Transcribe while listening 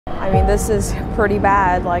I mean, this is pretty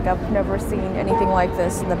bad. Like, I've never seen anything like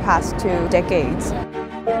this in the past 2 decades.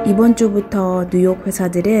 이번 주부터 뉴욕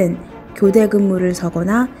회사들은 교대근무를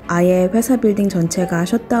서거나 아예 회사빌딩 전체가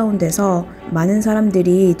셧다운돼서 많은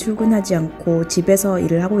사람들이 출근하지 않고 집에서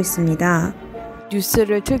일을 하고 있습니다.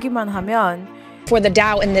 뉴스를 틀기만 하면 For the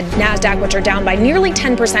Dow and the Nasdaq, which are down by nearly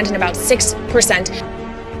 10% and about 6%.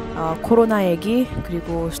 코로나 얘기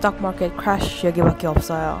그리고 스톡 마켓 크래쉬 얘기밖에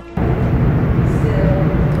없어요.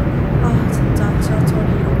 아 진짜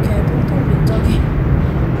지하철이 이렇게 텅텅 빈 적이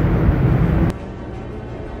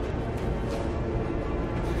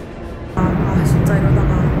진짜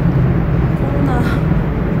이러다가 코로나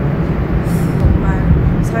정말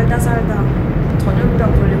살다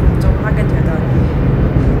전염병 걸릴 걱정을 하게 되다니.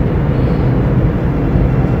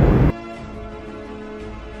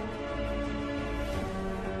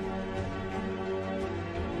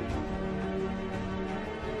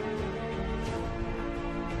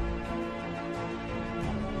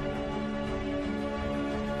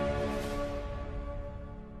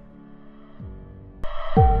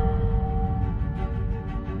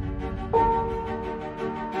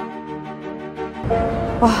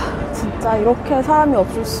 와, 진짜 이렇게 사람이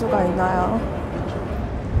없을 수가 있나요?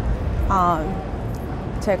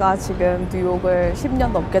 제가 지금 뉴욕을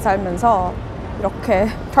 10년 넘게 살면서 이렇게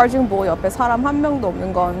차징보 옆에 사람 한 명도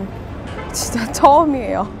없는 건 진짜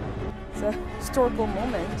처음이에요. It's a historical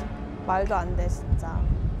moment. 말도 안 돼, 진짜.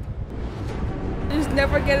 I just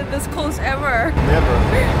never get it this close ever. Never.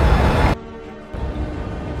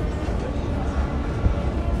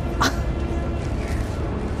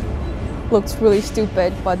 Looks really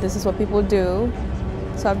stupid, but this is what people do.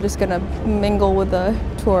 So I'm just gonna mingle with the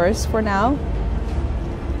tourists for now.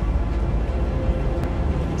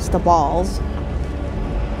 It's the balls.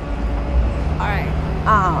 Alright.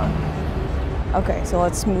 Okay, so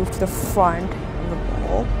let's move to the front of the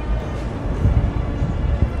bowl.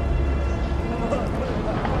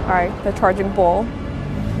 Alright, the charging bowl.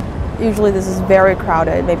 Usually this is very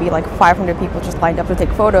crowded, maybe like 500 people just lined up to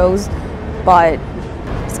take photos, but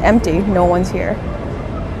it's empty, no one's here.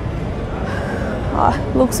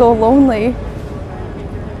 It looks so lonely.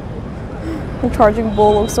 The charging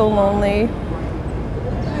bowl looks so lonely.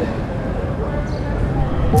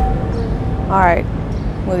 Alright,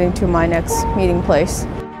 moving to my next meeting place.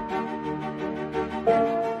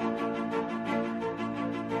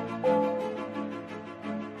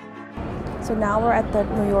 So now we're at the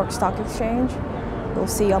New York Stock Exchange. You'll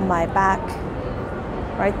see on my back,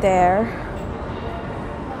 right there.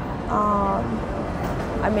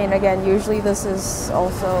 I mean, again, usually this is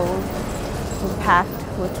also packed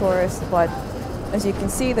with tourists, but as you can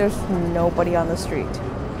see, there's nobody on the street.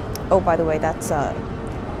 Oh, by the way, that's the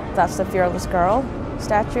Fearless Girl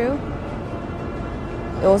statue.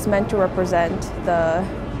 It was meant to represent the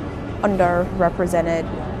underrepresented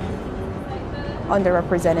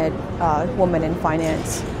woman in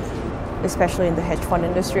finance, especially in the hedge fund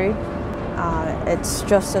industry. It's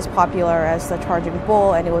just as popular as the charging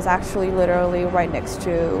bull, and it was actually literally right next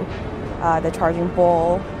to the charging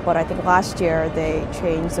bull, but I think last year they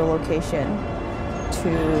changed the location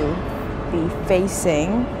to be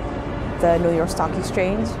facing the New York Stock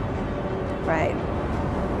Exchange. Right.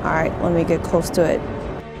 All right, let me get close to it.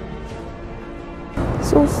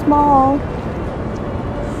 So small.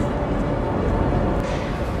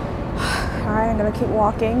 All right, I'm gonna keep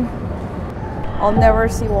walking. I'll never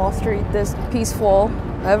see Wall Street this peaceful,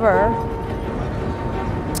 ever.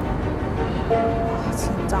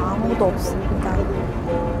 진짜 아무도 없습니다.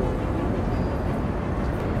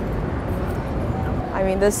 I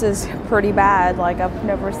mean, this is pretty bad. Like, I've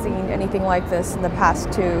never seen anything like this in the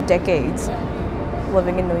past 2 decades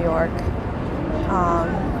living in New York. I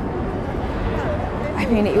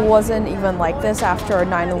mean, it wasn't even like this after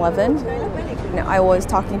 9/11. I was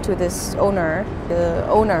talking to this owner, the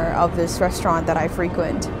owner of this restaurant that I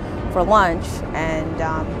frequent for lunch, and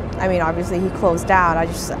I mean, obviously he closed down. I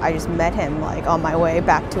just met him like on my way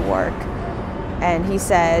back to work, and he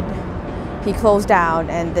said he closed down,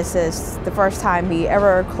 and this is the first time he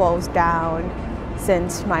ever closed down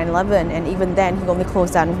since 9/11, and even then he only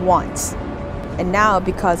closed down once. And now,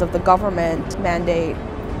 because of the government mandate,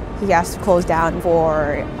 he has to close down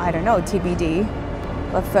for, I don't know, TBD.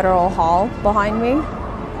 The Federal Hall behind me.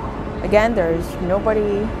 Again, there's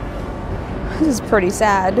nobody. This is pretty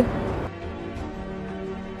sad.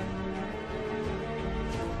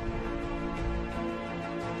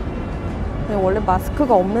 원래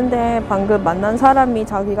마스크가 없는데 방금 만난 사람이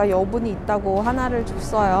자기가 여분이 있다고 하나를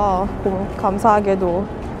줬어요. 감사하게도.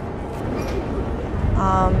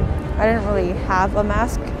 I didn't really have a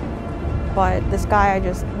mask, but this guy I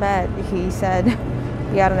just met, he said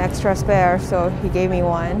he had an extra spare, so he gave me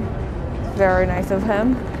one. It's very nice of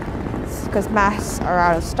him. Because masks are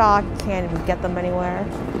out of stock, can't even get them anywhere.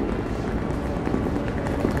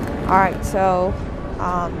 Alright, so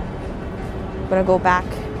I'm gonna go back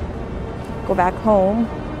home.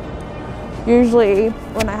 Usually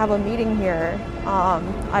when I have a meeting here,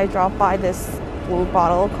 I drop by this blue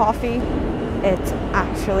bottle of coffee. It's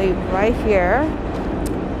actually right here.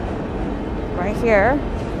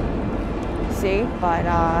 See, but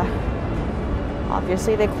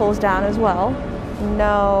obviously they closed down as well.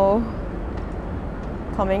 No,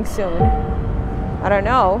 coming soon. I don't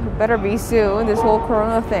know, it better be soon, this whole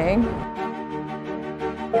corona thing.